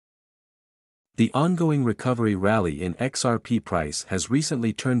The ongoing recovery rally in XRP price has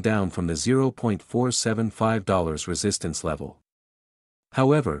recently turned down from the $0.475 resistance level.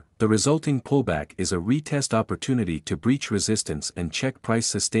 However, the resulting pullback is a retest opportunity to breach resistance and check price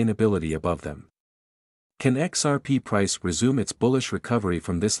sustainability above them. Can XRP price resume its bullish recovery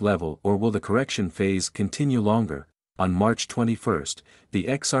from this level, or will the correction phase continue longer? On March 21, the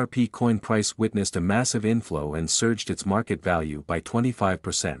XRP coin price witnessed a massive inflow and surged its market value by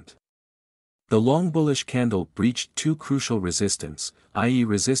 25%. The long bullish candle breached two crucial resistance, i.e.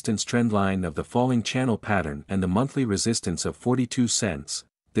 resistance trendline of the falling channel pattern and the monthly resistance of 42 cents.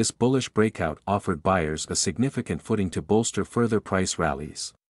 This bullish breakout offered buyers a significant footing to bolster further price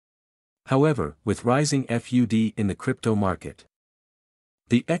rallies. However, with rising FUD in the crypto market,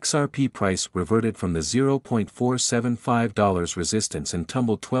 the XRP price reverted from the $0.475 resistance and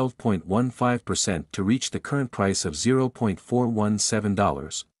tumbled 12.15% to reach the current price of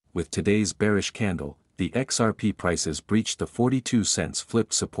 $0.417. With today's bearish candle, the XRP prices breached the 42 cents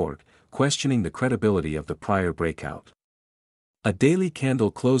flipped support, questioning the credibility of the prior breakout. A daily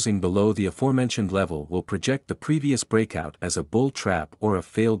candle closing below the aforementioned level will project the previous breakout as a bull trap or a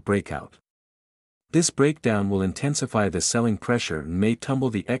failed breakout. This breakdown will intensify the selling pressure and may tumble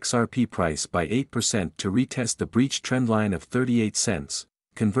the XRP price by 8% to retest the breached trendline of 38 cents.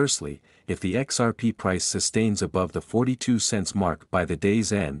 Conversely, if the XRP price sustains above the 42 cents mark by the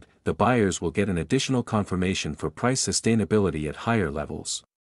day's end, the buyers will get an additional confirmation for price sustainability at higher levels.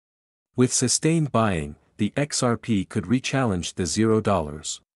 With sustained buying, the XRP could re-challenge the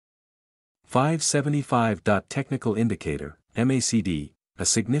 $0.575 technical indicator, MACD, a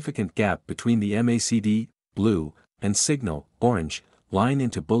significant gap between the MACD, blue, and signal, orange, line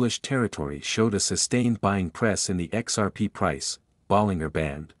into bullish territory showed a sustained buying press in the XRP price, Bollinger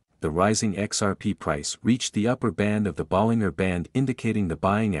Band. The rising XRP price reached the upper band of the Bollinger Band, indicating the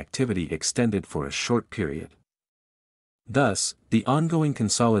buying activity extended for a short period. Thus, the ongoing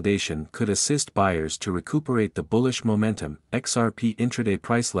consolidation could assist buyers to recuperate the bullish momentum. XRP intraday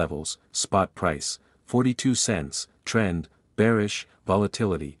price levels, spot price, 42 cents, trend, bearish,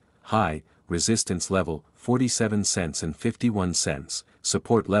 volatility, high, resistance level, 47 cents and 51 cents,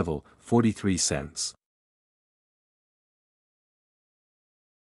 support level, 43 cents.